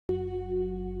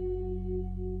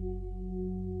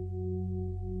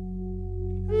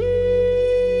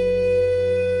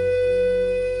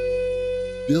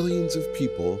billions of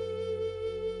people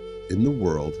in the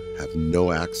world have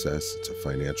no access to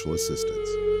financial assistance.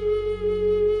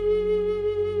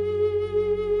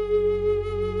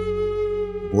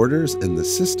 Borders in the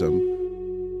system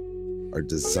are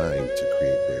designed to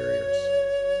create barriers.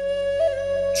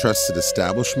 Trusted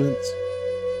establishments,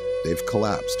 they've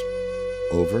collapsed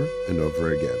over and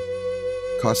over again,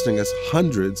 costing us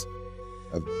hundreds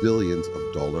of billions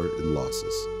of dollars in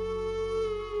losses.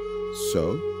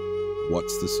 So,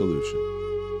 what's the solution?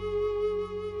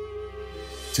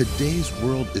 Today's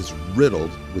world is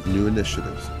riddled with new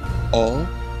initiatives, all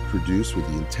produced with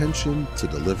the intention to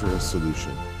deliver a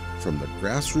solution, from the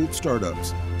grassroots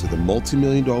startups to the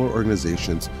multi-million-dollar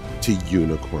organizations to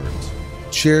unicorns.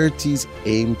 Charities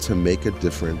aim to make a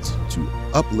difference, to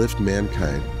uplift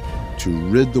mankind, to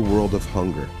rid the world of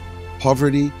hunger,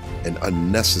 poverty, and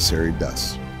unnecessary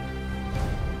deaths.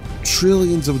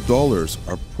 Trillions of dollars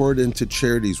are poured into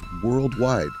charities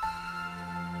worldwide.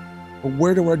 But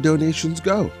where do our donations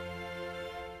go?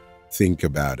 Think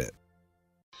about it.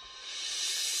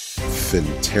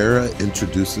 Finterra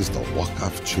introduces the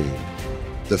WAQF chain,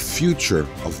 the future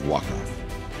of WAQF.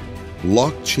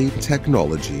 Blockchain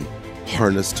technology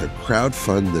harnessed to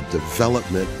crowdfund the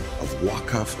development of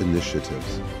WAQF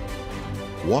initiatives.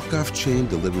 WAQF chain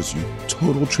delivers you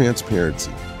total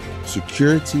transparency,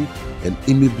 security, and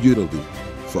immutability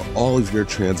for all of your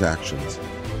transactions.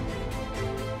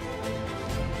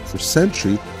 For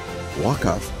centuries,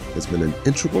 WAQF has been an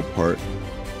integral part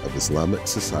of Islamic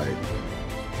society.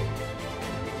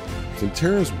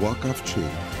 Finterra's WAQF chain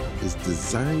is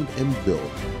designed and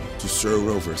built to serve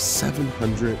over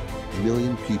 700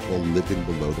 million people living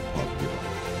below the poverty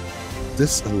line.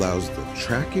 This allows the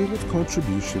tracking of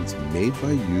contributions made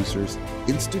by users,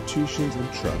 institutions,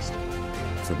 and trust,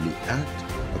 from the act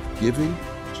of giving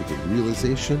to the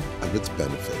realization of its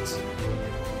benefits.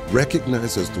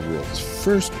 Recognized as the world's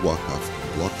first WAQF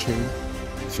blockchain,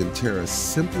 Finterra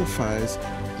simplifies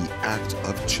the act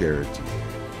of charity,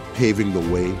 paving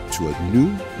the way to a new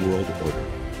world order.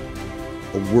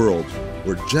 A world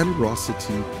where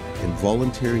generosity and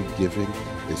voluntary giving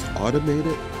is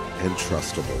automated and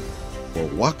trustable, where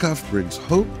WAQF brings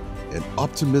hope and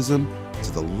optimism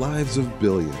to the lives of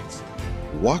billions.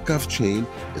 WAQF chain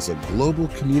is a global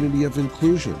community of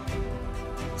inclusion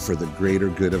for the greater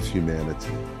good of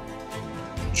humanity.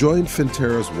 Join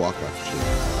Finterra's WAQF chain.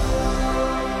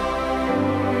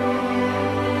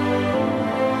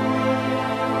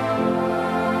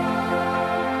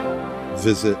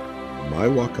 Visit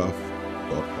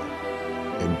mywaqf.com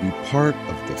and be part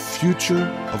of the future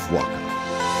of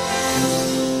WAQF.